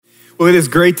Well, it is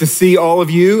great to see all of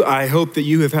you. I hope that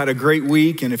you have had a great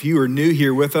week. And if you are new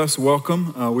here with us,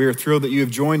 welcome. We are thrilled that you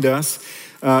have joined us.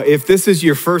 If this is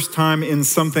your first time in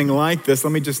something like this,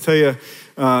 let me just tell you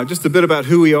just a bit about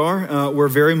who we are. We're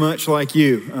very much like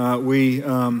you.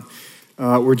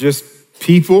 We're just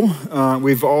people.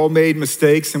 We've all made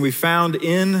mistakes, and we found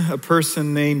in a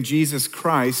person named Jesus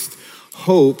Christ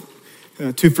hope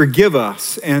to forgive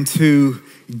us and to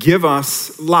give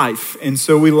us life. And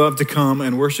so we love to come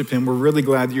and worship him. We're really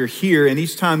glad that you're here. And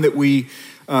each time that we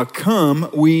come,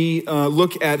 we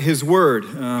look at his word.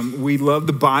 We love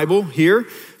the Bible here.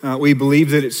 We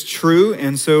believe that it's true.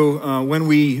 And so when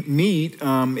we meet,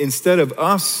 instead of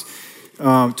us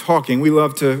talking, we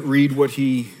love to read what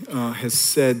he has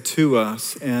said to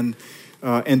us and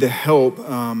to help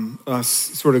us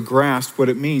sort of grasp what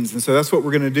it means. And so that's what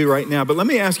we're going to do right now. But let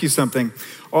me ask you something,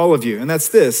 all of you, and that's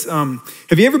this.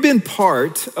 Have you ever been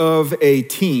part of a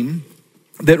team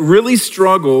that really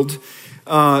struggled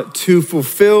to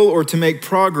fulfill or to make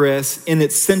progress in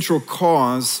its central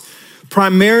cause,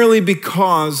 primarily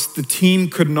because the team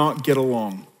could not get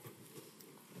along?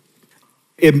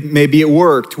 It may be at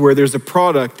work to where there's a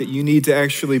product that you need to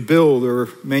actually build or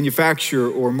manufacture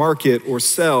or market or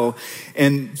sell.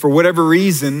 And for whatever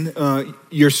reason,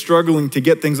 you're struggling to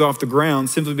get things off the ground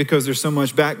simply because there's so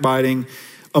much backbiting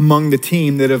among the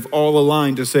team that have all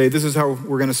aligned to say, this is how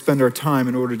we're going to spend our time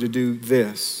in order to do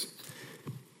this.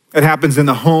 It happens in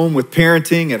the home with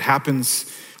parenting. It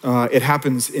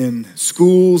happens in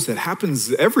schools. It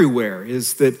happens everywhere,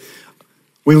 is that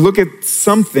we look at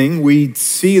something, we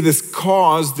see this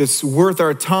cause that's worth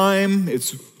our time,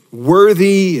 it's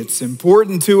worthy, it's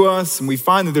important to us, and we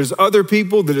find that there's other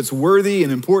people that it's worthy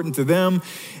and important to them,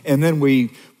 and then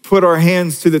we put our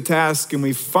hands to the task and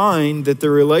we find that the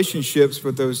relationships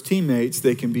with those teammates,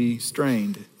 they can be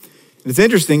strained. And it's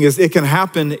interesting is it can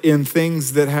happen in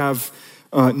things that have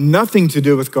nothing to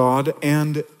do with God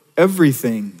and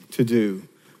everything to do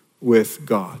with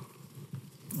God.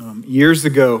 Years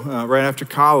ago, right after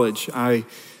college, I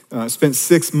spent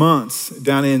 6 months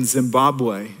down in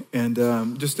Zimbabwe, and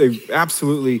just a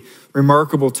absolutely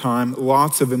remarkable time.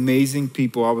 Lots of amazing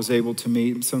people I was able to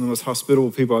meet, some of the most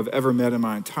hospitable people I've ever met in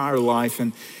my entire life,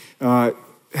 and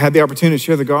had the opportunity to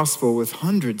share the gospel with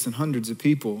hundreds and hundreds of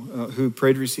people who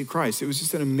prayed to receive Christ. It was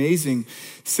just an amazing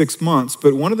 6 months,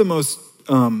 but one of the most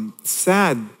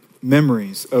sad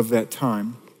memories of that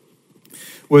time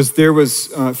was there was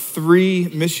 3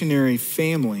 missionary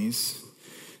families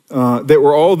that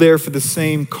were all there for the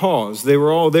same cause. They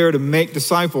were all there to make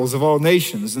disciples of all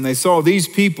nations. And they saw these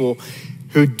people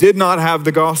who did not have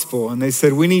the gospel. And they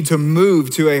said, we need to move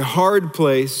to a hard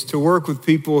place to work with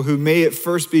people who may at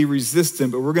first be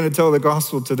resistant, but we're going to tell the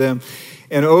gospel to them.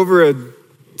 And over a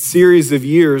series of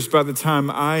years, by the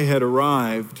time I had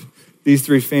arrived, these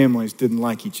 3 families didn't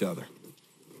like each other.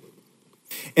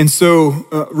 And so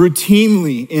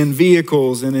routinely in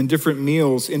vehicles and in different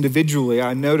meals individually,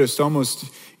 I noticed almost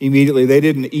immediately they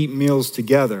didn't eat meals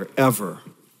together ever.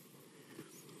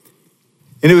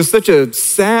 And it was such a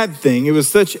sad thing. It was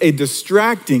such a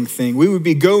distracting thing. We would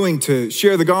be going to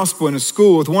share the gospel in a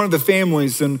school with one of the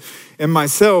families and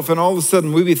myself, and all of a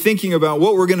sudden we'd be thinking about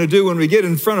what we're going to do when we get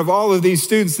in front of all of these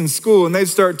students in school, and they'd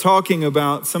start talking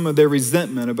about some of their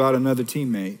resentment about another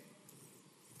teammate.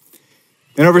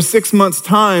 And over 6 months'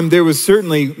 time, there was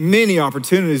certainly many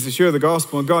opportunities to share the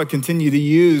gospel, and God continued to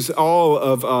use all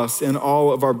of us and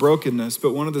all of our brokenness.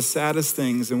 But one of the saddest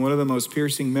things and one of the most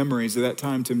piercing memories of that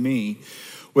time to me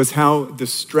was how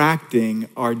distracting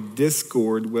our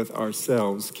discord with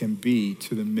ourselves can be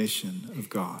to the mission of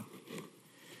God.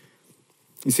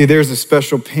 You see, there's a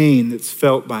special pain that's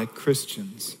felt by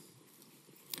Christians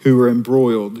who are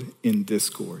embroiled in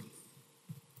discord.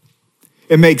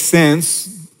 It makes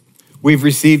sense. We've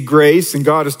received grace, and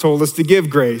God has told us to give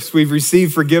grace. We've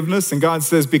received forgiveness, and God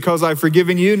says, because I've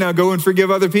forgiven you, now go and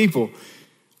forgive other people.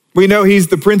 We know he's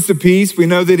the Prince of Peace. We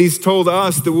know that he's told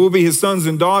us that we'll be his sons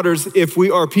and daughters if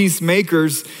we are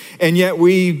peacemakers, and yet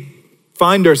we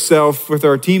find ourselves with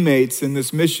our teammates in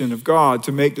this mission of God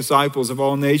to make disciples of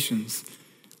all nations.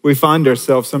 We find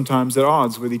ourselves sometimes at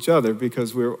odds with each other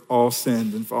because we're all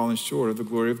sinned and fallen short of the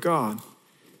glory of God.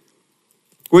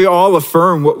 We all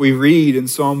affirm what we read in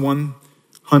Psalm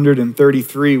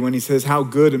 133 when he says how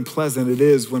good and pleasant it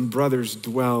is when brothers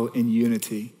dwell in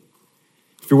unity.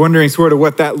 If you're wondering sort of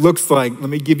what that looks like, let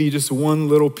me give you just one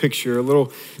little picture, a little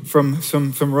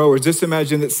from rowers. Just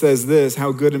imagine it says this,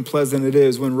 how good and pleasant it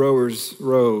is when rowers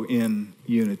row in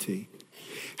unity.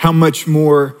 How much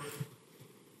more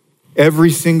every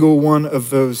single one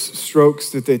of those strokes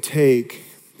that they take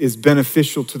is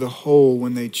beneficial to the whole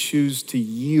when they choose to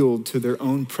yield to their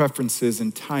own preferences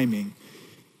and timing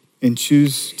and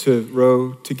choose to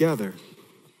row together.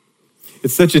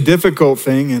 It's such a difficult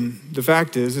thing, and the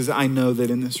fact is I know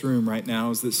that in this room right now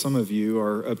is that some of you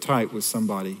are uptight with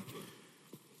somebody.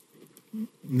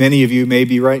 Many of you,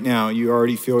 maybe right now, you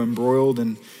already feel embroiled,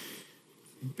 and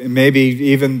maybe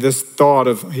even this thought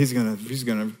of he's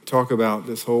gonna talk about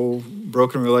this whole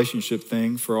broken relationship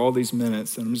thing for all these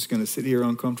minutes, and I'm just gonna sit here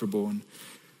uncomfortable. And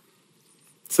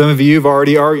some of you have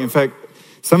already argued. In fact,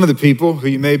 some of the people who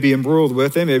you may be embroiled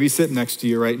with, they may be sitting next to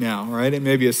you right now, right? It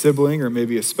may be a sibling, or it may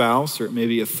be a spouse, or it may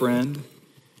be a friend.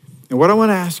 And what I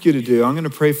want to ask you to do, I'm going to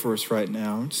pray for us right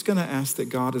now. I'm just going to ask that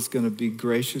God is going to be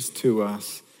gracious to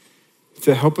us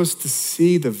to help us to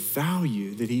see the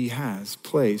value that he has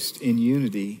placed in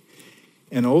unity,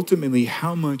 and ultimately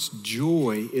how much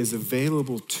joy is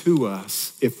available to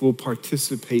us if we'll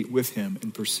participate with him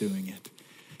in pursuing it.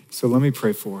 So let me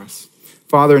pray for us.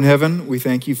 Father in heaven, we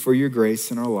thank you for your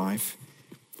grace in our life.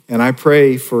 And I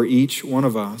pray for each one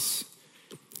of us.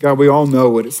 God, we all know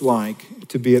what it's like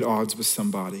to be at odds with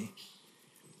somebody.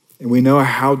 And we know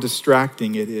how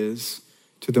distracting it is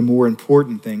to the more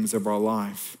important things of our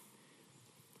life.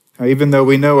 Now, even though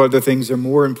we know other things are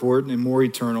more important and more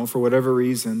eternal, for whatever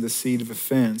reason, the seed of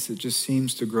offense, it just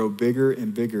seems to grow bigger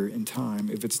and bigger in time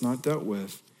if it's not dealt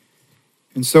with.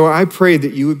 And so I pray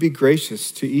that you would be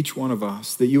gracious to each one of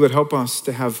us, that you would help us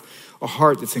to have a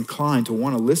heart that's inclined to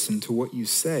want to listen to what you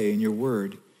say in your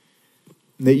word,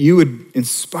 and that you would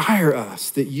inspire us,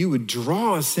 that you would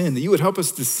draw us in, that you would help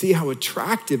us to see how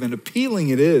attractive and appealing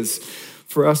it is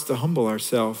for us to humble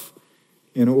ourselves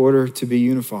in order to be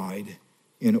unified,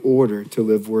 in order to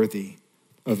live worthy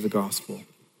of the gospel.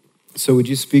 So would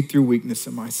you speak through weakness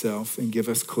in myself and give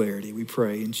us clarity, we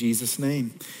pray in Jesus'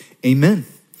 name, amen.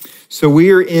 So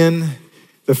we are in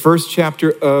the first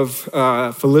chapter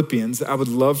of Philippians. I would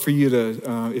love for you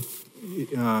to,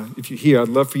 if you're here, I'd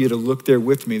love for you to look there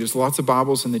with me. There's lots of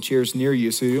Bibles in the chairs near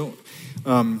you, so you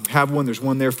don't have one, there's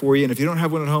one there for you. And if you don't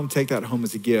have one at home, take that home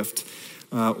as a gift.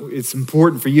 It's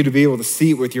important for you to be able to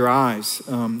see it with your eyes.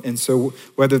 And so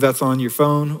whether that's on your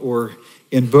phone or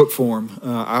in book form,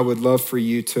 I would love for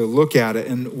you to look at it.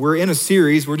 And we're in a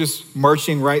series, we're just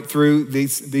marching right through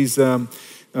these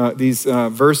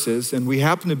verses, and we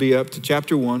happen to be up to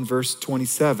chapter 1, verse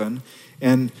 27,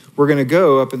 and we're going to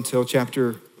go up until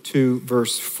chapter 2,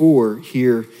 verse 4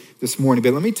 here this morning.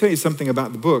 But let me tell you something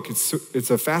about the book. It's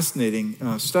a fascinating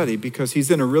study because he's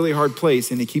in a really hard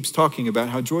place, and he keeps talking about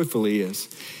how joyful he is,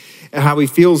 and how he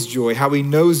feels joy, how he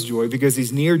knows joy because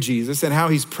he's near Jesus, and how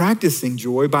he's practicing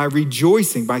joy by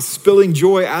rejoicing, by spilling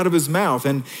joy out of his mouth.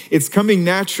 And it's coming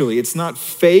naturally. It's not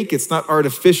fake. It's not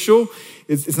artificial.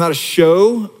 It's not a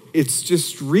show, it's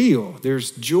just real.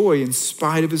 There's joy in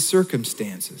spite of his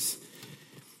circumstances.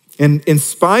 And in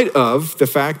spite of the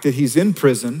fact that he's in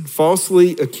prison,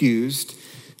 falsely accused,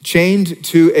 chained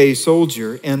to a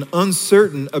soldier, and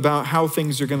uncertain about how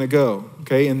things are gonna go,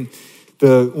 okay? And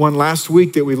the one last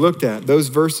week that we looked at, those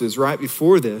verses right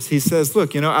before this, he says,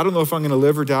 look, I don't know if I'm gonna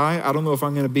live or die. I don't know if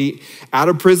I'm gonna be out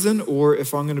of prison or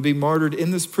if I'm gonna be martyred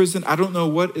in this prison. I don't know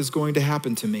what is going to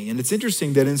happen to me. And it's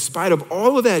interesting that in spite of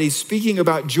all of that, he's speaking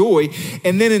about joy.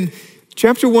 And then in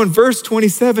chapter 1, verse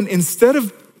 27, instead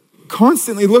of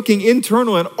constantly looking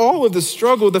internal at all of the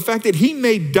struggle, the fact that he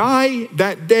may die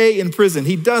that day in prison,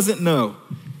 he doesn't know.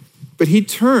 But he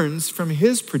turns from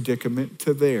his predicament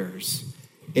to theirs.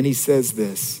 And he says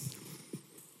this,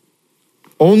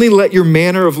 only let your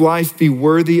manner of life be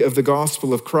worthy of the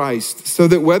gospel of Christ, so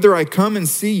that whether I come and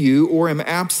see you or am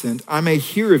absent, I may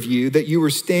hear of you that you are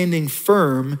standing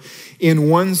firm in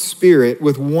one spirit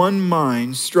with one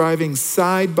mind, striving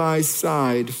side by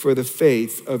side for the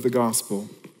faith of the gospel,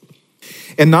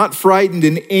 and not frightened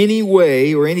in any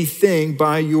way or anything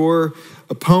by your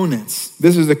opponents.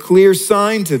 This is a clear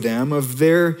sign to them of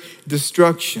their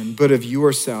destruction, but of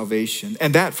your salvation,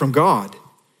 and that from God.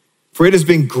 For it has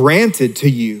been granted to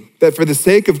you that for the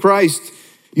sake of Christ,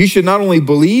 you should not only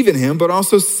believe in him, but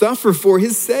also suffer for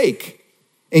his sake,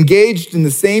 engaged in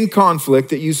the same conflict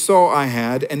that you saw I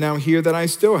had, and now hear that I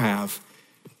still have.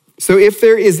 So if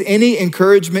there is any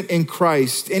encouragement in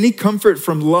Christ, any comfort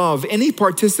from love, any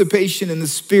participation in the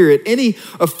Spirit, any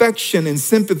affection and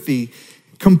sympathy,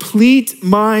 complete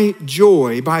my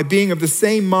joy by being of the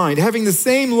same mind, having the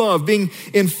same love, being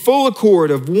in full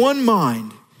accord of one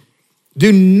mind.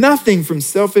 Do nothing from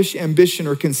selfish ambition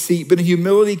or conceit, but in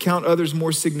humility count others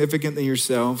more significant than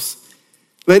yourselves.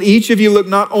 Let each of you look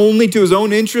not only to his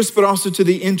own interest, but also to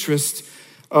the interest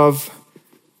of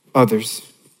others.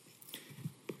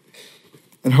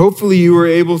 And hopefully you were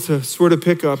able to sort of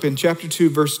pick up in chapter 2,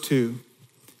 verse 2,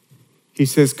 He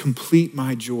says, complete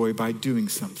my joy by doing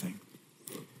something.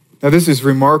 Now, this is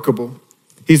remarkable.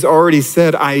 He's already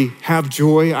said, I have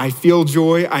joy, I feel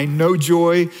joy, I know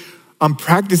joy. I'm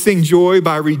practicing joy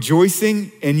by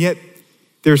rejoicing, and yet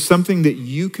there's something that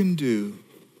you can do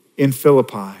in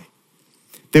Philippi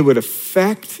that would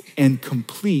affect and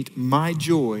complete my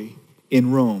joy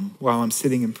in Rome while I'm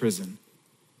sitting in prison.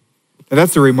 Now,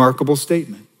 that's a remarkable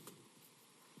statement.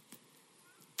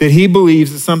 That he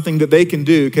believes that something that they can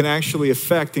do can actually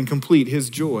affect and complete his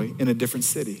joy in a different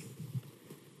city.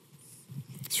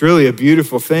 It's really a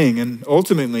beautiful thing, and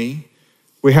ultimately,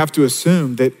 we have to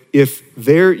assume that if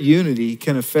their unity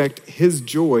can affect his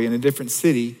joy in a different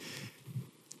city,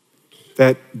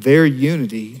 that their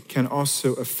unity can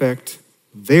also affect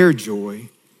their joy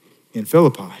in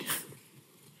Philippi.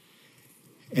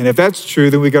 And if that's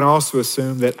true, then we can also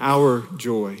assume that our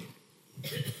joy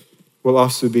will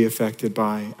also be affected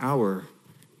by our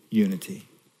unity.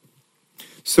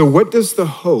 So what is the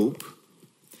hope?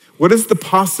 What is the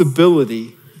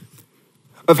possibility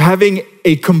of having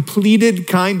a completed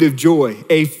kind of joy,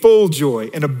 a full joy,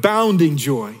 an abounding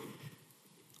joy?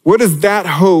 What does that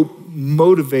hope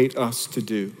motivate us to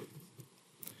do?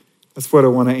 That's what I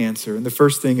want to answer. And the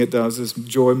first thing it does is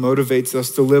joy motivates us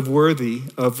to live worthy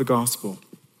of the gospel.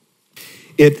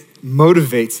 It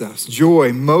motivates us.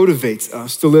 Joy motivates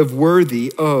us to live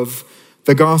worthy of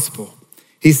the gospel.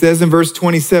 He says in verse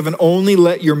 27, only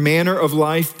let your manner of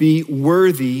life be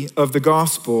worthy of the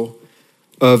gospel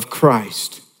of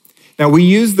Christ. Now, we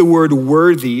use the word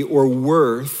worthy or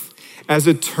worth as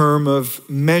a term of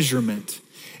measurement.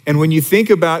 And when you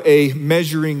think about a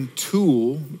measuring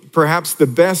tool, perhaps the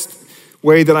best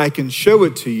way that I can show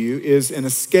it to you is in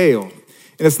a scale.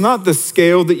 And it's not the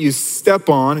scale that you step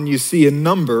on and you see a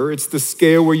number. It's the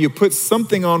scale where you put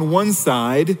something on one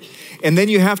side and then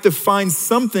you have to find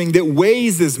something that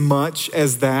weighs as much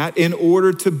as that in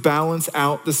order to balance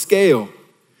out the scale.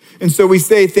 And so we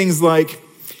say things like,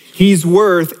 he's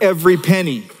worth every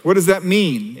penny. What does that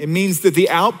mean? It means that the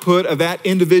output of that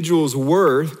individual's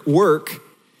work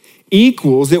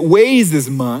equals, it weighs as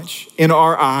much in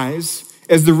our eyes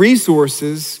as the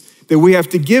resources that we have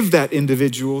to give that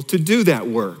individual to do that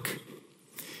work.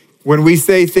 When we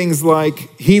say things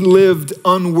like, he lived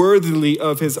unworthily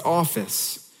of his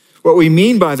office, what we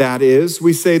mean by that is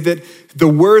we say that the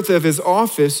worth of his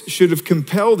office should have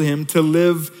compelled him to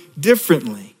live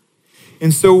differently.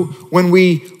 And so when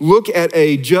we look at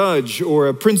a judge or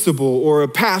a principal or a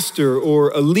pastor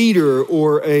or a leader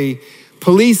or a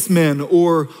policeman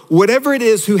or whatever it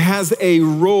is who has a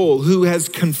role, who has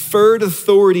conferred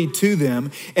authority to them,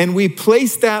 and we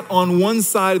place that on one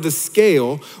side of the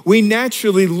scale, we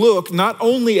naturally look not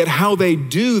only at how they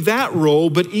do that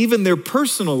role, but even their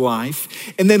personal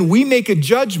life, and then we make a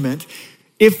judgment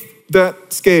if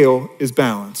that scale is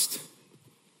balanced.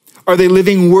 Are they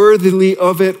living worthily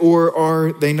of it or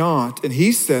are they not? And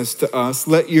he says to us,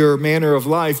 let your manner of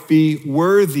life be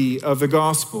worthy of the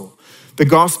gospel. The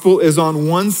gospel is on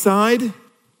one side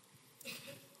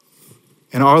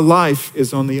and our life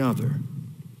is on the other.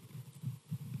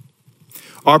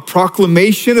 Our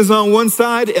proclamation is on one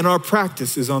side and our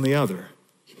practice is on the other.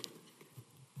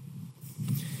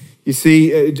 You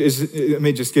see, let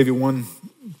me just give you one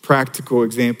practical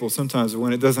example sometimes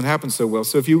when it doesn't happen so well.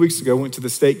 So a few weeks ago, I went to the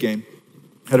state game.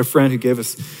 I had a friend who gave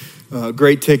us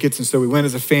great tickets, and so we went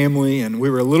as a family, and we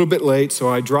were a little bit late, so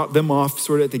I dropped them off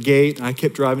sort of at the gate, and I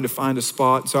kept driving to find a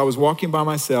spot. So I was walking by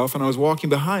myself, and I was walking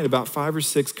behind about 5 or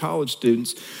 6 college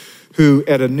students who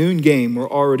at a noon game were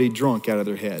already drunk out of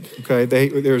their head, okay?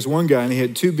 There was one guy, and he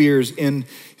had 2 beers in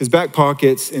his back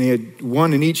pockets, and he had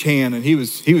one in each hand, and he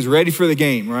was ready for the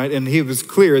game, right? And he was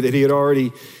clear that he had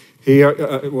already he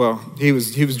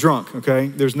was drunk, okay?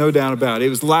 There's no doubt about it. It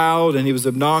was loud and he was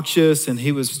obnoxious and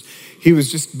he was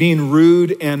just being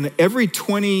rude. And every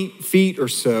 20 feet or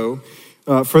so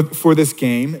for this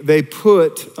game, they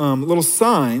put little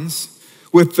signs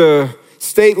with the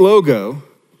state logo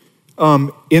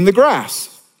in the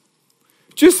grass,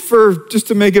 just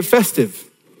to make it festive.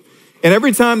 And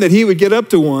every time that he would get up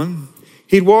to one,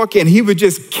 he'd walk in, he would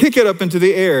just kick it up into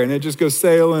the air and it'd just go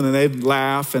sailing and they'd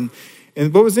laugh. And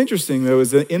what was interesting, though,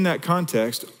 is that in that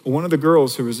context, one of the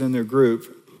girls who was in their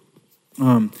group,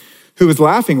 who was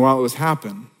laughing while it was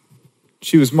happening,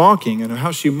 she was mocking, and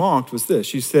how she mocked was this.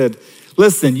 She said,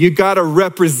 listen, you got to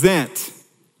represent.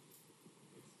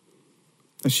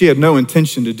 And she had no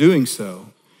intention to doing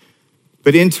so.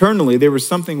 But internally, there was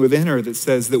something within her that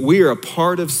says that we are a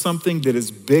part of something that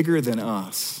is bigger than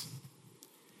us.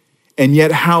 And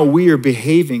yet how we are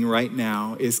behaving right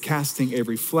now is casting a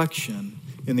reflection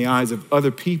in the eyes of other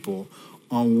people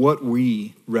on what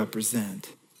we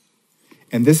represent.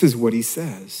 And this is what he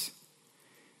says.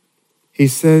 He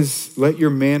says, let your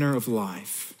manner of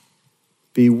life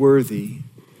be worthy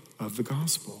of the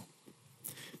gospel.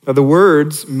 Now, the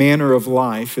words manner of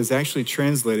life is actually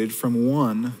translated from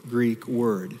one Greek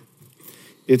word.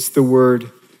 It's the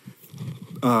word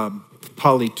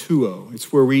polituo.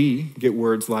 It's where we get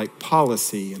words like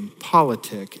policy and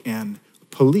politic and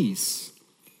police.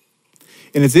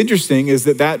 And it's interesting is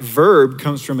that verb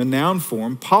comes from a noun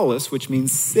form, polis, which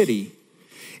means city.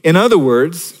 In other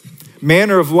words,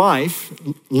 manner of life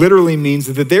literally means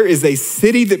that there is a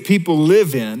city that people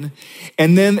live in,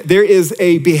 and then there is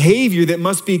a behavior that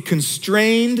must be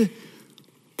constrained,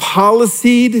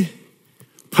 policied,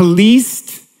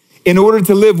 policed in order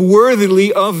to live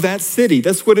worthily of that city.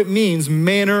 That's what it means,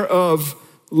 manner of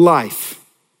life.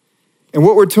 And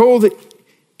what we're told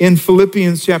in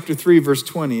Philippians chapter 3, verse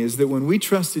 20 is that when we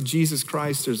trusted Jesus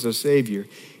Christ as our Savior,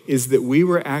 is that we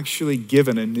were actually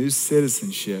given a new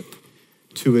citizenship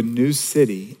to a new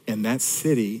city, and that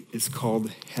city is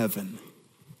called heaven.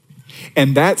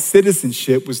 And that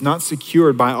citizenship was not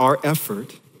secured by our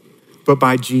effort, but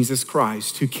by Jesus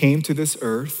Christ, who came to this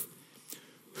earth,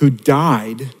 who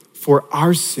died for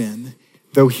our sin,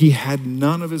 though he had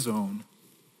none of his own.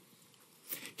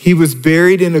 He was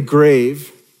buried in a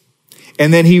grave,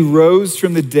 and then he rose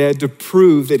from the dead to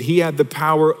prove that he had the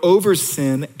power over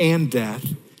sin and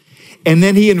death. And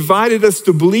then he invited us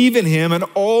to believe in him, and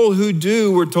all who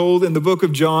do, we're told in the book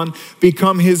of John,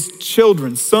 become his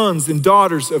children, sons and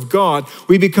daughters of God.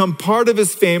 We become part of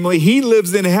his family. He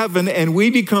lives in heaven, and we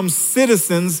become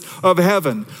citizens of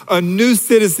heaven, a new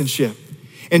citizenship.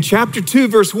 And chapter 2,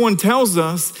 verse 1 tells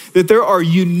us that there are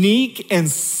unique and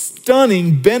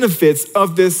stunning benefits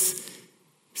of this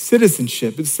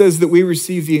citizenship. It says that we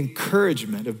receive the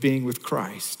encouragement of being with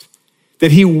Christ,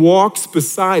 that he walks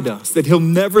beside us, that he'll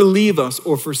never leave us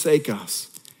or forsake us.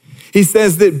 He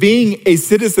says that being a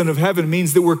citizen of heaven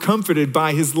means that we're comforted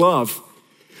by his love,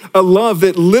 a love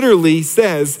that literally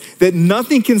says that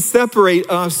nothing can separate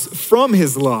us from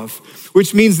his love,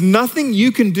 which means nothing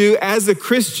you can do as a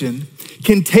Christian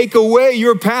can take away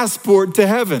your passport to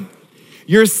heaven.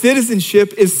 Your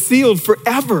citizenship is sealed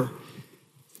forever.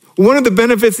 One of the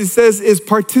benefits, it says, is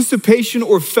participation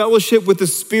or fellowship with the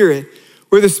Spirit,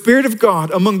 where the Spirit of God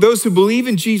among those who believe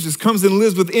in Jesus comes and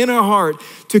lives within our heart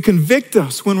to convict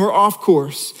us when we're off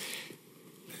course,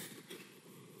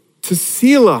 to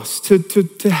seal us,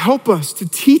 to help us, to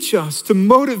teach us, to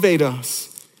motivate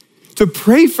us, to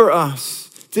pray for us,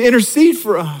 to intercede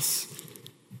for us.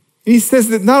 And he says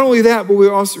that not only that, but we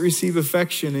also receive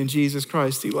affection in Jesus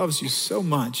Christ. He loves you so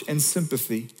much, and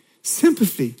sympathy.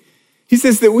 Sympathy. He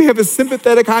says that we have a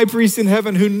sympathetic high priest in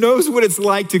heaven who knows what it's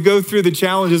like to go through the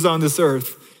challenges on this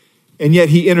earth, and yet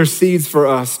he intercedes for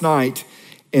us night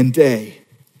and day.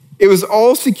 It was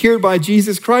all secured by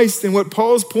Jesus Christ, and what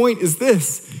Paul's point is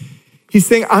this. He's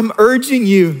saying, I'm urging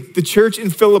you, the church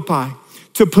in Philippi,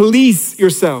 to police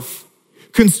yourself,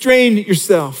 constrain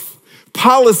yourself,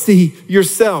 policy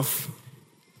yourself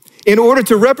in order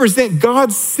to represent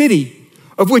God's city,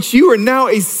 of which you are now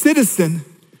a citizen,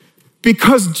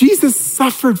 because Jesus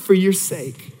suffered for your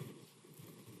sake.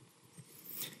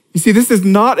 You see, this is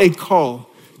not a call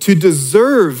to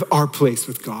deserve our place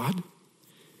with God.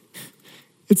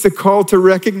 It's a call to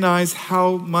recognize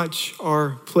how much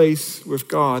our place with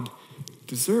God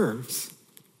deserves.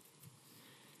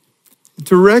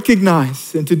 To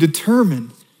recognize and to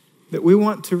determine that we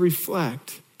want to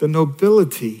reflect the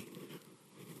nobility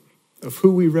of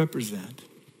who we represent.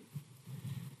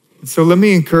 And so let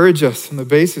me encourage us on the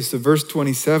basis of verse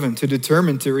 27 to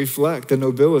determine to reflect the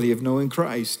nobility of knowing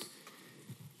Christ.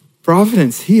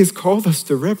 Providence, he has called us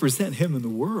to represent him in the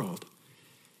world.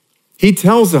 He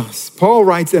tells us, Paul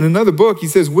writes in another book, he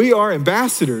says, we are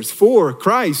ambassadors for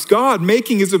Christ, God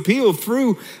making his appeal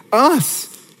through us.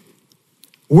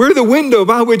 We're the window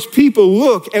by which people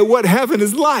look at what heaven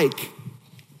is like.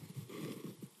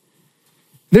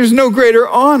 There's no greater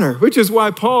honor, which is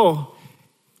why Paul,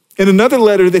 in another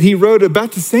letter that he wrote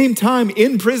about the same time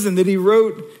in prison that he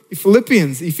wrote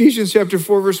Philippians, Ephesians chapter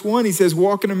 4, verse 1, he says,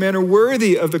 walk in a manner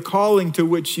worthy of the calling to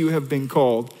which you have been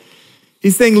called.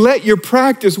 He's saying, let your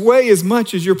practice weigh as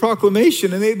much as your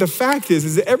proclamation. And the fact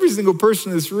is that every single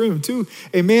person in this room, too,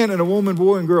 a man and a woman,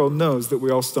 boy and girl, knows that we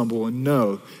all stumble and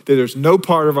know that there's no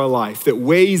part of our life that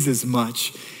weighs as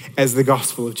much as the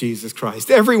gospel of Jesus Christ.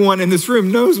 Everyone in this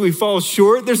room knows we fall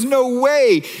short. There's no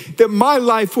way that my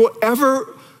life will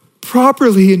ever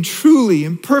properly and truly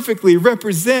and perfectly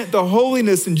represent the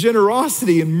holiness and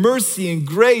generosity and mercy and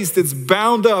grace that's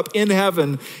bound up in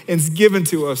heaven and is given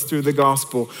to us through the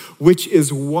gospel, which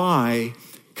is why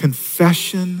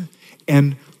confession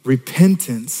and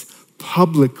repentance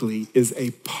publicly is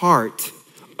a part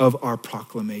of our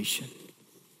proclamation.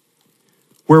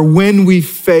 Where when we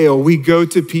fail, we go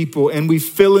to people and we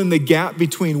fill in the gap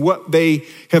between what they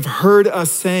have heard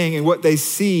us saying and what they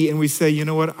see, and we say, you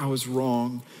know what, I was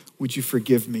wrong. Would you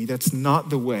forgive me? That's not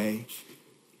the way.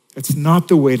 That's not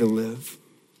the way to live.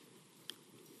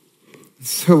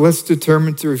 So let's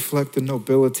determine to reflect the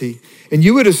nobility. And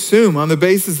you would assume on the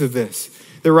basis of this,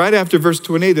 that right after verse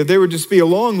 28, that there would just be a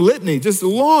long litany, just a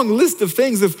long list of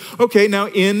things of, okay, now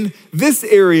in this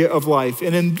area of life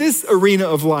and in this arena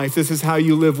of life, this is how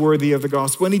you live worthy of the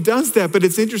gospel. And he does that, but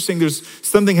it's interesting, there's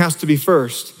something has to be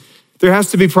first. There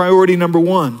has to be priority number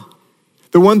one.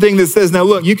 The one thing that says, now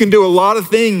look, you can do a lot of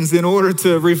things in order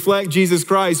to reflect Jesus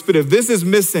Christ, but if this is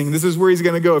missing, this is where he's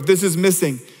gonna go. If this is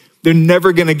missing, they're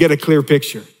never gonna get a clear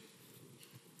picture.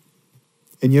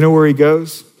 And you know where he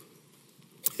goes?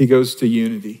 He goes to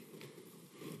unity.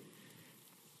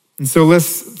 And so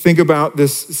let's think about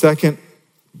this second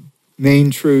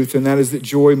main truth, and that is that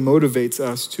joy motivates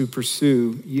us to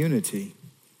pursue unity.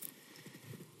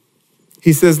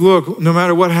 He says, look, no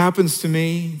matter what happens to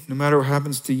me, no matter what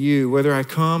happens to you, whether I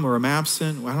come or I'm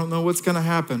absent, I don't know what's going to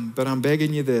happen, but I'm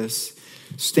begging you this,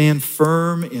 stand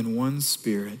firm in one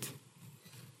spirit,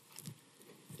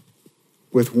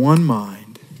 with one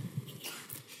mind,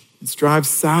 and strive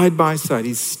side by side.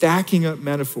 He's stacking up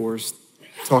metaphors,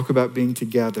 talk about being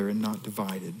together and not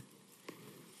divided.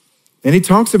 Then he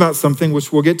talks about something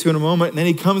which we'll get to in a moment, and then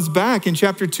he comes back in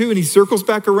chapter 2 and he circles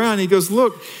back around and he goes,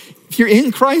 look, if you're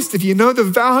in Christ, if you know the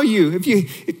value, if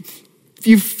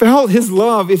you felt his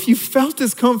love, if you felt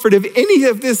his comfort, if any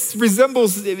of this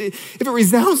resembles, if it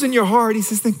resounds in your heart, he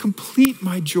says, then complete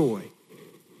my joy.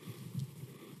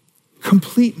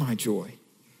 Complete my joy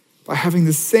by having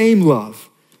the same love,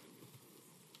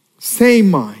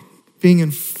 same mind, being in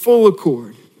full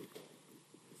accord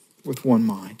with one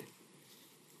mind.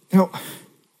 Now,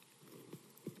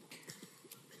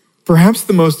 perhaps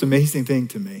the most amazing thing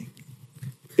to me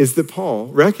is that Paul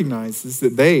recognizes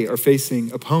that they are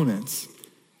facing opponents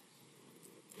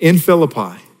in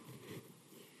Philippi,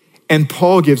 and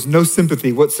Paul gives no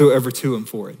sympathy whatsoever to him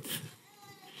for it.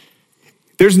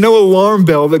 There's no alarm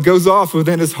bell that goes off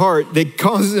within his heart that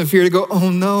causes him fear to go, oh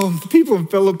no, the people in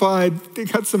Philippi, they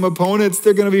got some opponents.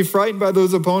 They're going to be frightened by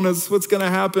those opponents. What's going to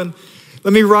happen?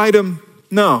 Let me write them.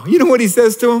 No. You know what he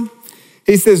says to them?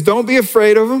 He says, don't be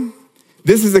afraid of them.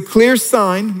 This is a clear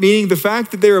sign, meaning the fact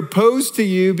that they're opposed to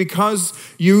you because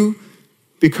you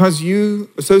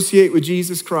associate with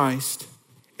Jesus Christ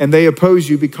and they oppose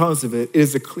you because of it. It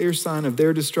is a clear sign of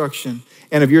their destruction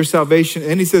and of your salvation.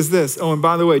 And he says this, oh, and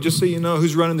by the way, just so you know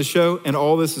who's running the show, and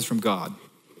all this is from God.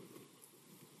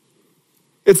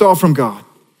 It's all from God.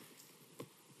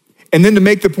 And then to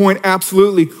make the point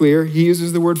absolutely clear, he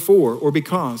uses the word for or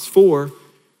because. For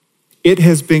it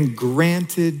has been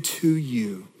granted to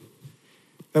you.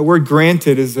 That word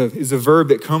granted is a verb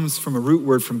that comes from a root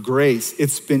word from grace.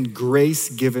 It's been grace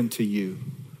given to you.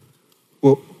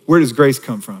 Well, where does grace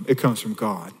come from? It comes from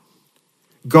God.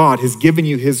 God has given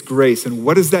you his grace. And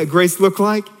what does that grace look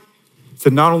like? To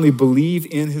not only believe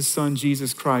in his son,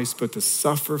 Jesus Christ, but to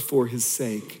suffer for his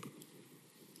sake.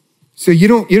 So you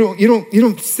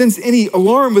don't sense any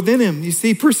alarm within him. You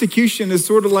see, persecution is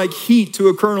sort of like heat to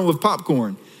a kernel of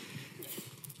popcorn.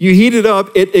 You heat it up,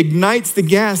 it ignites the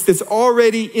gas that's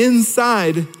already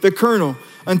inside the kernel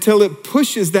until it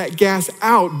pushes that gas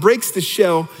out, breaks the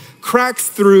shell, cracks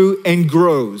through, and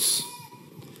grows.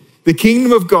 The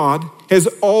kingdom of God has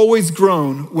always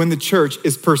grown when the church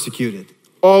is persecuted.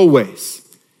 Always.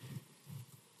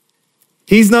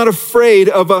 He's not afraid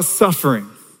of us suffering.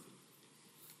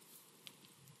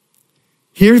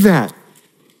 Hear that.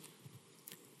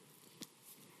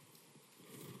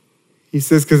 He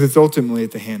says, because it's ultimately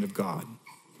at the hand of God.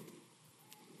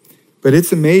 But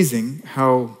it's amazing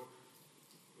how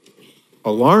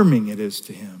alarming it is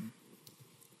to him.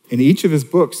 In each of his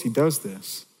books, he does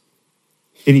this.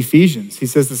 In Ephesians, he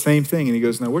says the same thing. And he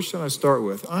goes, now, what should I start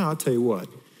with? I'll tell you what,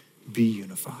 be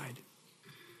unified.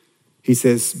 He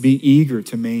says, be eager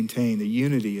to maintain the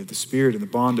unity of the Spirit and the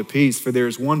bond of peace. For there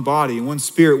is one body and one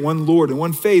Spirit, one Lord and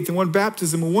one faith and one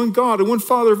baptism and one God and one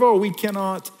Father of all. We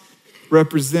cannot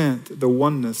represent the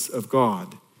oneness of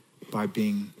God by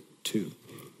being two,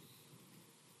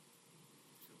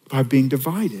 by being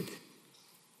divided.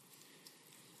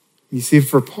 You see,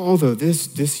 for Paul, though,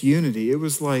 this unity, it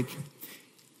was like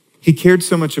he cared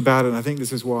so much about it, and I think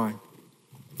this is why.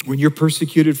 When you're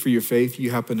persecuted for your faith,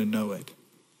 you happen to know it.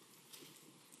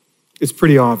 It's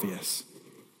pretty obvious.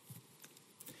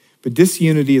 But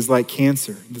disunity is like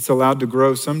cancer that's allowed to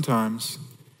grow sometimes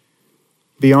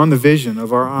beyond the vision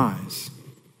of our eyes.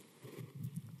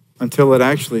 until it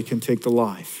actually can take the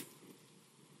life.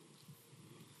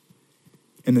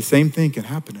 And the same thing can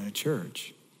happen in a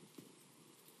church.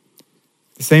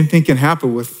 The same thing can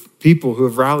happen with people who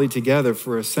have rallied together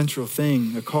for a central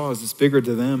thing, a cause that's bigger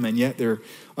to them, and yet they're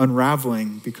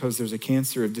unraveling because there's a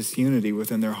cancer of disunity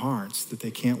within their hearts that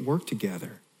they can't work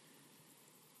together.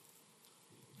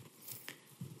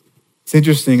 It's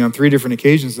interesting, on 3 different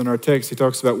occasions in our text, he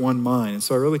talks about one mind. And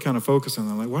so I really kind of focus on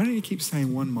that. Like, why did he keep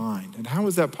saying one mind? And how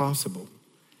is that possible?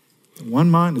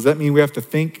 One mind, does that mean we have to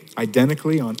think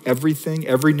identically on everything,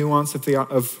 every nuance of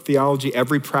theology,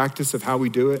 every practice of how we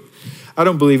do it? I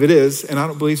don't believe it is, and I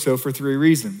don't believe so for 3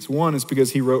 reasons. One is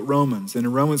because he wrote Romans, and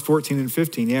in Romans 14 and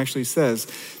 15, he actually says,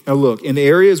 now look, in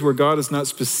areas where God has not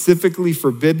specifically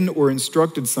forbidden or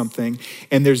instructed something,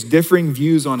 and there's differing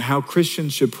views on how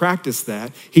Christians should practice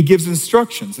that, he gives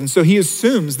instructions. And so he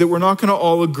assumes that we're not going to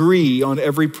all agree on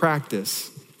every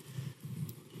practice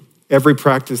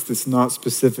that's not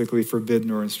specifically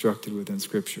forbidden or instructed within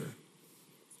Scripture.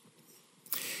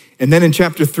 And then in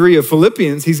chapter 3 of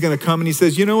Philippians, he's going to come and he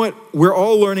says, you know what? We're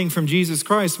all learning from Jesus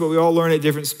Christ, but we all learn at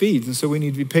different speeds. And so we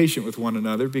need to be patient with one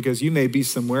another because you may be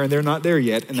somewhere and they're not there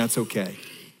yet, and that's okay.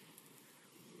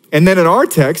 And then in our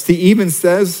text, he even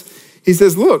says,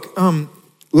 look,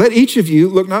 let each of you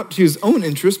look not to his own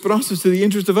interest, but also to the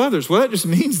interest of others. Well, that just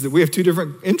means that we have 2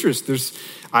 different interests.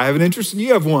 I have an interest and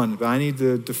you have one, but I need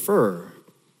to defer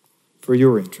for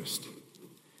your interest.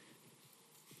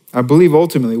 I believe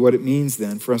ultimately what it means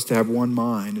then for us to have one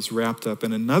mind is wrapped up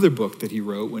in another book that he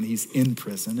wrote when he's in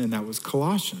prison, and that was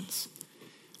Colossians.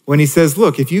 When he says,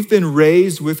 look, if you've been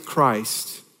raised with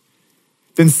Christ,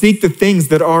 then seek the things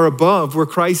that are above where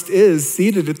Christ is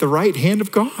seated at the right hand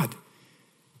of God.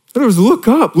 In other words, look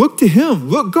up, look to him,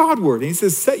 look Godward. And he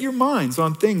says, set your minds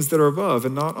on things that are above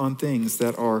and not on things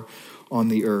that are on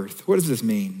the earth. What does this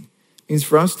mean? It means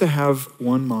for us to have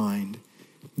one mind,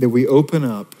 that we open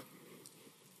up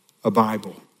a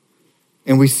Bible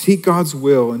and we seek God's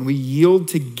will and we yield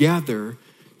together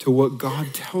to what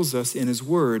God tells us in his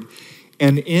word.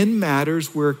 And in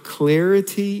matters where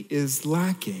clarity is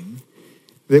lacking,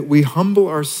 that we humble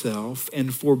ourselves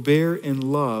and forbear in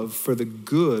love for the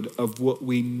good of what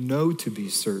we know to be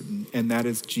certain, and that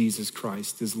is Jesus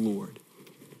Christ is Lord.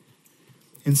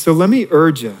 And so let me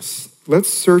urge us, let's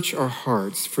search our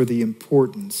hearts for the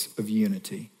importance of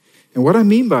unity. And what I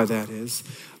mean by that is,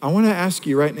 I want to ask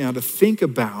you right now to think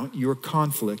about your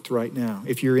conflict right now,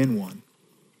 if you're in one.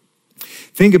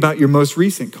 Think about your most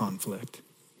recent conflict.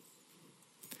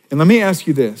 And let me ask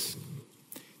you this.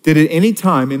 Did at any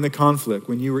time in the conflict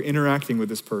when you were interacting with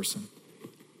this person,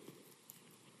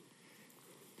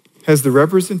 has the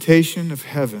representation of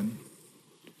heaven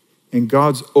and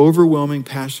God's overwhelming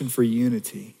passion for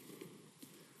unity,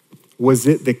 was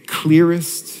it the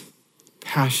clearest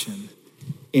passion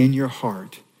in your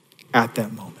heart at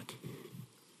that moment?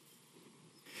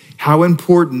 How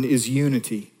important is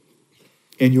unity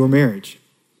in your marriage,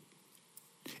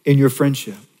 in your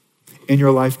friendship, in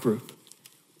your life group,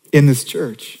 in this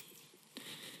church?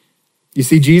 You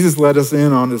see, Jesus let us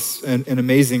in on an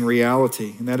amazing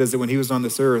reality, and that is that when he was on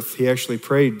this earth, he actually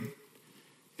prayed.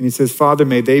 And he says, Father,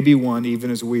 may they be one even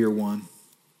as we are one.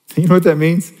 You know what that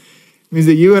means? It means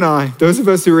that you and I, those of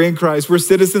us who are in Christ, we're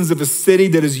citizens of a city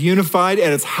that is unified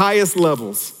at its highest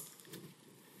levels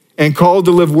and called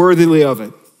to live worthily of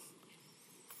it.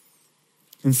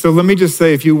 And so let me just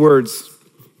say a few words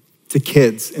to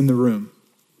kids in the room.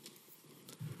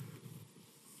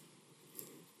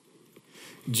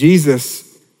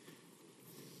 Jesus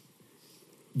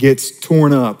gets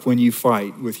torn up when you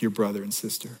fight with your brother and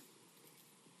sister.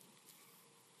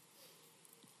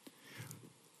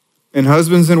 And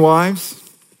husbands and wives,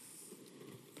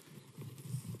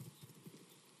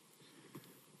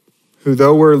 who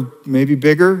though we're maybe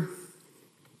bigger,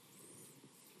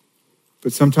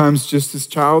 but sometimes just as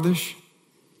childish,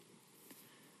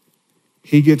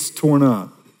 he gets torn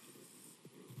up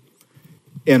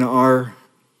in our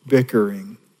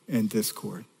bickering and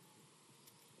discord.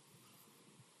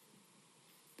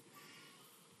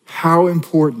 How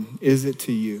important is it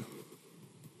to you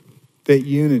that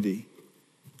unity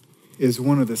is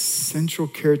one of the central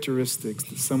characteristics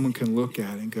that someone can look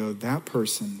at and go, that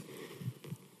person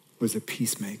was a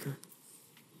peacemaker.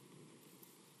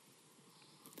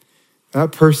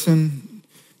 That person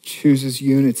chooses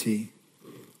unity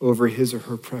over his or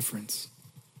her preference.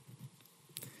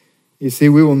 You see,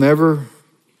 we will never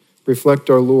reflect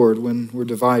our Lord when we're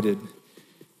divided,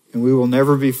 and we will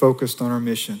never be focused on our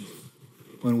mission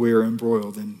when we are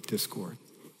embroiled in discord.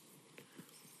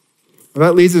 Well,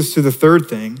 that leads us to the third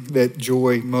thing that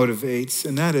joy motivates,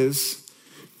 and that is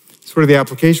Sort of the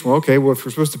application. Well, okay, well, if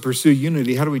we're supposed to pursue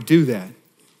unity, how do we do that?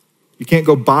 You can't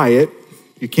go buy it.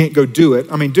 You can't go do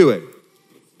it. I mean, do it.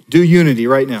 Do unity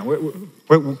right now.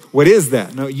 What is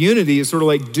that? No, unity is sort of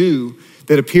like dew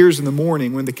that appears in the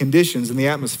morning when the conditions and the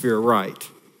atmosphere are right.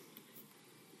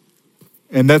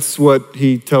 And that's what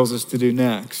he tells us to do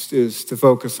next, is to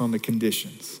focus on the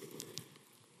conditions.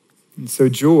 And so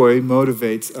joy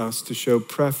motivates us to show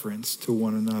preference to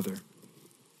one another.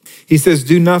 He says,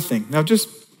 do nothing. Now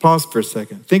just pause for a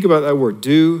second. Think about that word,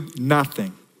 do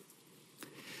nothing.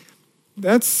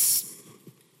 That's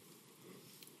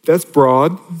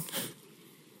broad.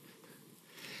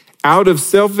 Out of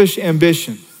selfish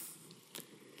ambition.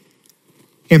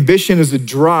 Ambition is a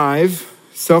drive.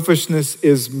 Selfishness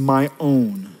is my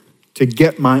own, to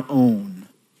get my own,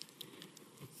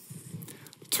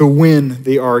 to win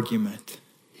the argument,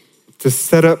 to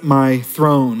set up my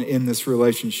throne in this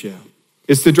relationship.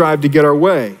 It's the drive to get our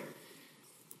way.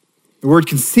 The word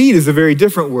conceit is a very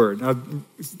different word.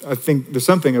 I think there's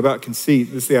something about conceit.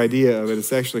 It's the idea of it.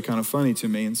 It's actually kind of funny to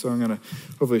me. And so I'm going to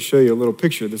hopefully show you a little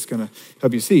picture that's going to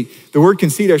help you see. The word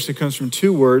conceit actually comes from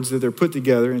two words that they're put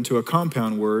together into a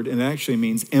compound word, and it actually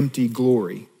means empty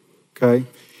glory. Okay?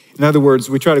 In other words,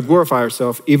 we try to glorify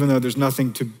ourselves even though there's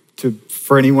nothing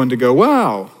for anyone to go,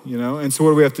 wow, you know? And so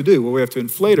what do we have to do? Well, we have to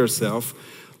inflate ourselves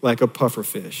like a puffer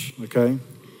fish, okay?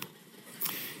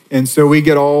 And so we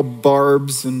get all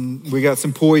barbs and we got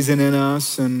some poison in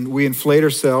us and we inflate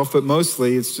ourselves, but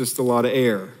mostly it's just a lot of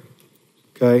air,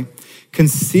 okay?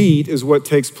 Conceit is what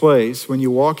takes place when you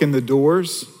walk in the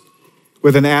doors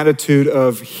with an attitude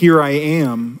of here I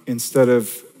am instead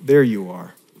of there you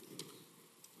are.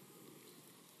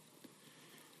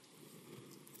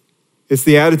 It's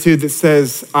the attitude that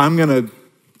says I'm gonna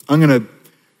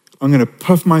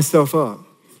puff myself up.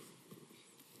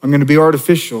 I'm going to be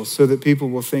artificial so that people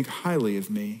will think highly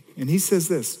of me. And he says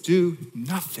this, do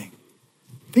nothing.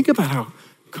 Think about how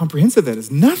comprehensive that is.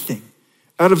 Nothing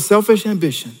out of selfish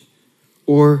ambition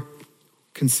or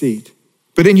conceit.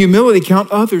 But in humility, count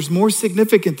others more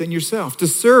significant than yourself. To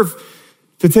serve,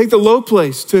 to take the low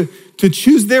place, to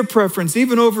choose their preference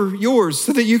even over yours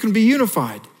so that you can be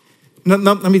unified.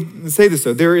 Let me say this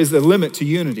though, there is a limit to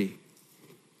unity.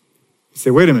 You say,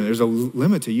 wait a minute, there's a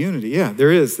limit to unity. Yeah,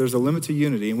 there is. There's a limit to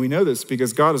unity. And we know this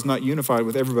because God is not unified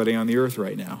with everybody on the earth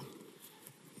right now.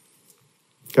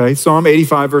 Okay, Psalm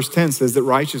 85 verse 10 says that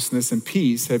righteousness and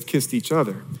peace have kissed each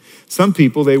other. Some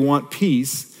people, they want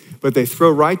peace, but they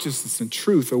throw righteousness and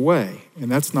truth away.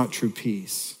 And that's not true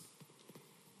peace.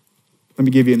 Let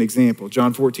me give you an example.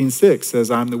 John 14:6 says,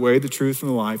 I'm the way, the truth,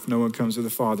 and the life. No one comes to the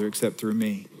Father except through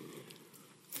me.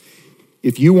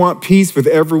 If you want peace with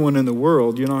everyone in the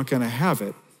world, you're not going to have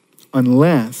it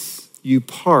unless you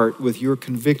part with your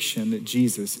conviction that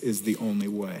Jesus is the only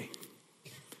way.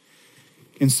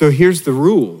 And so here's the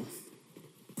rule.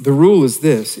 The rule is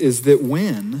this, is that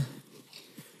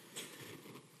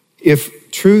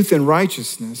if truth and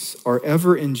righteousness are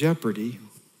ever in jeopardy,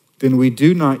 then we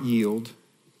do not yield,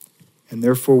 and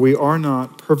therefore we are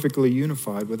not perfectly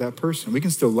unified with that person. We can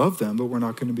still love them, but we're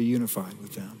not going to be unified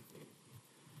with them.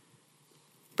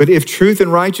 But if truth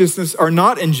and righteousness are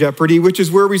not in jeopardy, which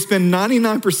is where we spend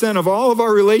 99% of all of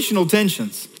our relational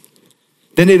tensions,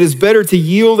 then it is better to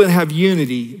yield and have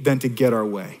unity than to get our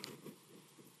way.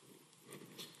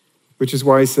 Which is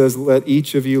why he says, let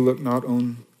each of you look not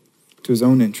on to his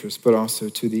own interest, but also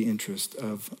to the interest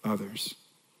of others.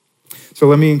 So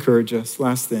let me encourage us.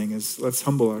 Last thing is let's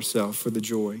humble ourselves for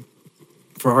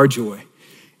our joy,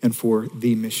 and for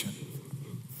the mission.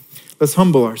 Let's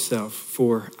humble ourselves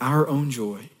for our own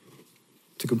joy,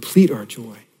 to complete our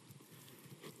joy,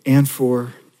 and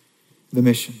for the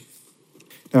mission.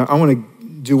 Now, I want to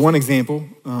do one example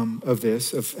of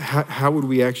this, of how would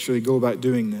we actually go about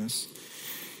doing this.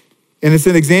 And it's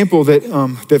an example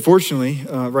that fortunately,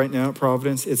 right now at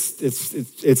Providence,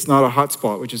 it's not a hot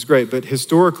spot, which is great. But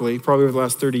historically, probably over the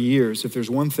last 30 years, if there's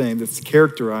one thing that's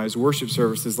characterized worship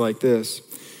services like this,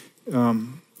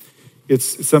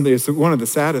 it's one of the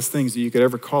saddest things that you could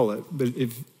ever call it, but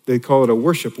they call it a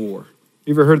worship war.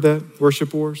 You ever heard that?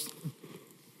 Worship wars?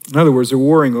 In other words, they're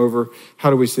warring over how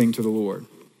do we sing to the Lord?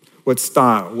 What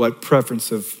style, what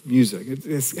preference of music?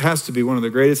 It has to be one of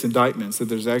the greatest indictments that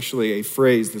there's actually a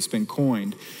phrase that's been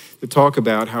coined to talk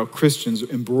about how Christians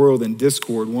embroiled in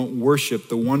discord won't worship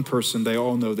the one person they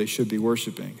all know they should be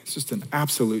worshiping. It's just an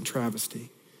absolute travesty.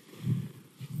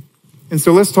 And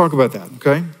so let's talk about that,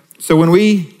 okay? So when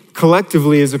we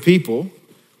collectively as a people,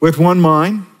 with one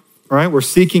mind, right? We're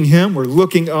seeking him, we're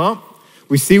looking up,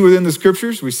 we see within the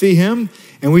scriptures, we see him,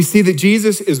 and we see that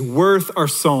Jesus is worth our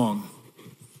song.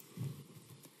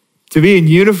 To be in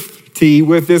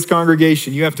with this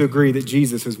congregation, you have to agree that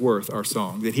Jesus is worth our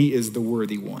song, that he is the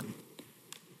worthy one.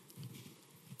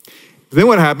 Then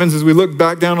what happens is we look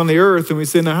back down on the earth and we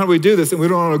say, now how do we do this? And we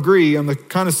don't agree on the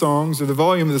kind of songs or the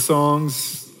volume of the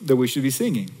songs that we should be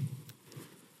singing.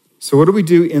 So what do we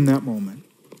do in that moment?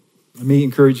 Let me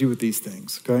encourage you with these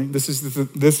things, okay? This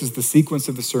is the sequence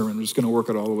of the sermon. We're just going to work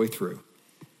it all the way through.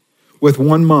 With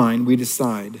one mind, we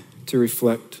decide to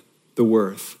reflect the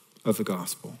worth of the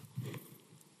gospel.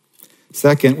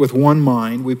 Second, with one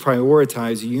mind, we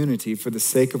prioritize unity for the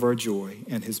sake of our joy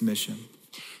and his mission.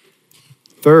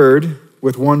 Third,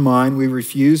 with one mind, we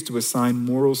refuse to assign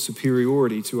moral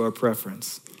superiority to our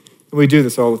preference. And we do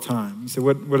this all the time. You say,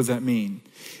 what does that mean?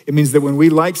 It means that when we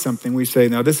like something, we say,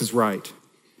 now this is right.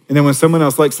 And then when someone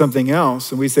else likes something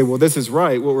else and we say, well, this is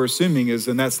right, what we're assuming is,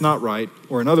 and that's not right.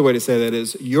 Or another way to say that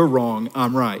is, you're wrong,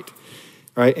 I'm right.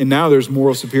 Right? And now there's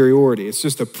moral superiority. It's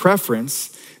just a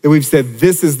preference that we've said,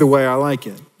 this is the way I like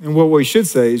it. And what we should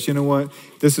say is, you know what?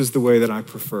 This is the way that I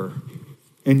prefer.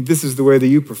 And this is the way that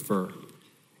you prefer.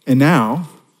 And now,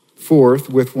 fourth,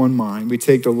 with one mind, we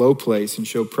take the low place and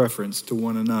show preference to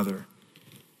one another,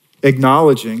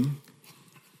 acknowledging,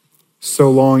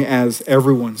 so long as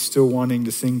everyone's still wanting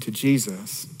to sing to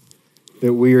Jesus,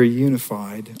 that we are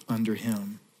unified under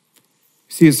him.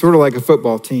 See, it's sort of like a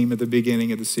football team at the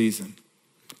beginning of the season.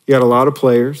 You got a lot of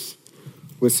players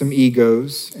with some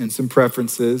egos and some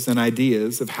preferences and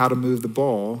ideas of how to move the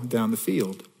ball down the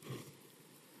field.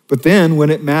 But then when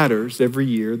it matters every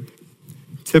year,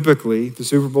 typically the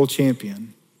Super Bowl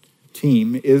champion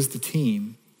team is the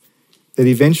team that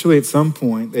eventually at some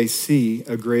point they see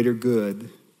a greater good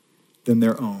than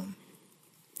their own.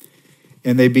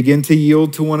 And they begin to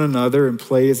yield to one another and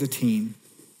play as a team.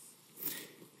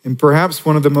 And perhaps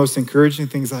one of the most encouraging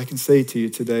things I can say to you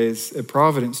today is at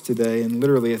Providence today, in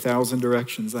literally 1,000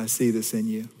 directions, I see this in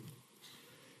you.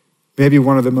 Maybe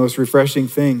one of the most refreshing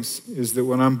things is that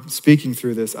when I'm speaking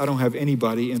through this, I don't have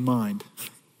anybody in mind.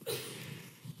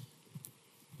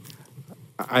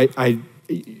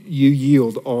 You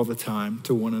yield all the time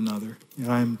to one another,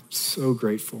 and I'm so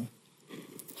grateful.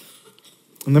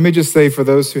 And let me just say, for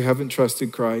those who haven't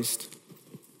trusted Christ,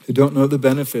 who don't know the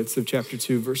benefits of chapter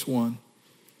 2, verse 1,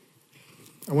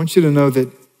 I want you to know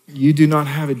that you do not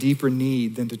have a deeper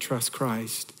need than to trust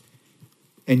Christ,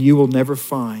 and you will never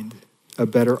find a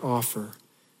better offer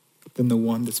than the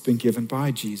one that's been given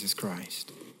by Jesus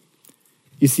Christ.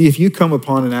 You see, if you come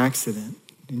upon an accident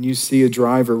and you see a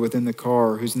driver within the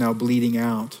car who's now bleeding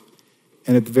out,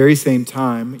 and at the very same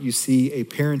time you see a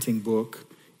parenting book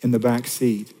in the back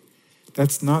seat,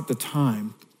 that's not the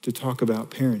time to talk about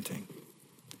parenting.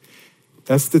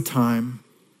 That's the time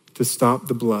to stop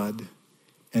the blood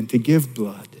and to give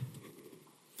blood.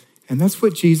 And that's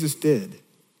what Jesus did.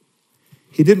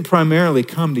 He didn't primarily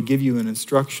come to give you an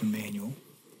instruction manual.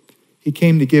 He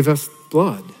came to give us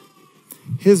blood,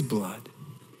 his blood.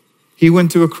 He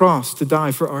went to a cross to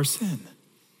die for our sin.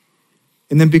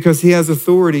 And then because he has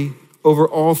authority over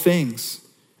all things,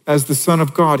 as the Son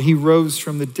of God, he rose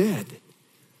from the dead.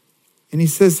 And he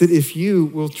says that if you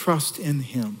will trust in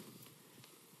him,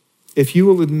 if you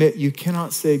will admit you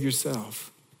cannot save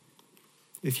yourself,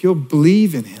 if you'll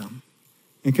believe in him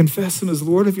and confess him as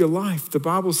Lord of your life, the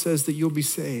Bible says that you'll be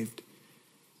saved.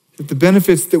 That the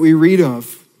benefits that we read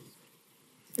of,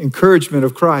 encouragement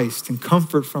of Christ and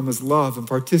comfort from his love and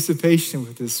participation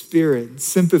with his spirit and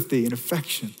sympathy and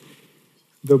affection,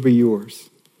 they'll be yours.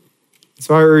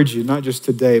 So I urge you, not just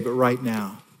today, but right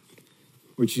now,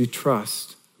 would you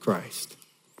trust Christ?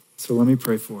 So let me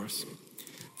pray for us.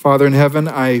 Father in heaven,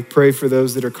 I pray for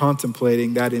those that are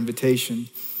contemplating that invitation,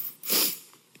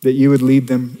 that you would lead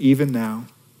them even now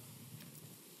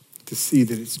to see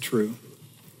that it's true.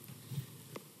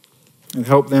 And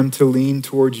help them to lean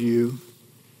towards you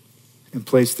and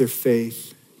place their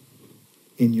faith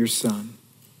in your Son.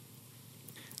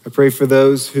 I pray for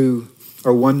those who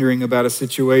are wondering about a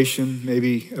situation,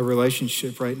 maybe a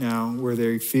relationship right now, where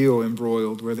they feel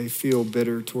embroiled, where they feel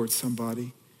bitter towards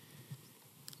somebody.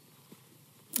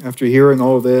 After hearing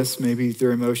all this, maybe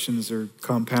their emotions are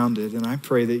compounded, and I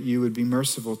pray that you would be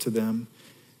merciful to them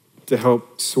to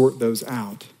help sort those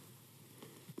out.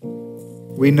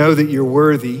 We know that you're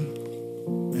worthy,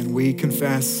 and we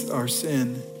confess our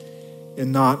sin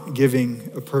in not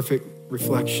giving a perfect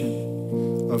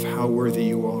reflection of how worthy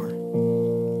you are.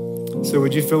 So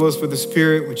would you fill us with the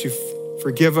Spirit? Would you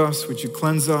forgive us? Would you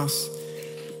cleanse us?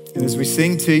 And as we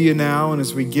sing to you now and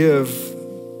as we give,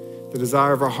 the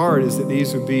desire of our heart is that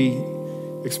these would be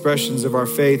expressions of our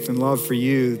faith and love for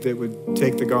you that would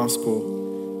take the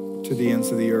gospel to the ends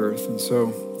of the earth. And so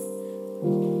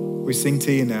we sing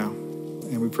to you now,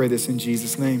 and we pray this in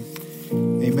Jesus' name.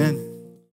 Amen.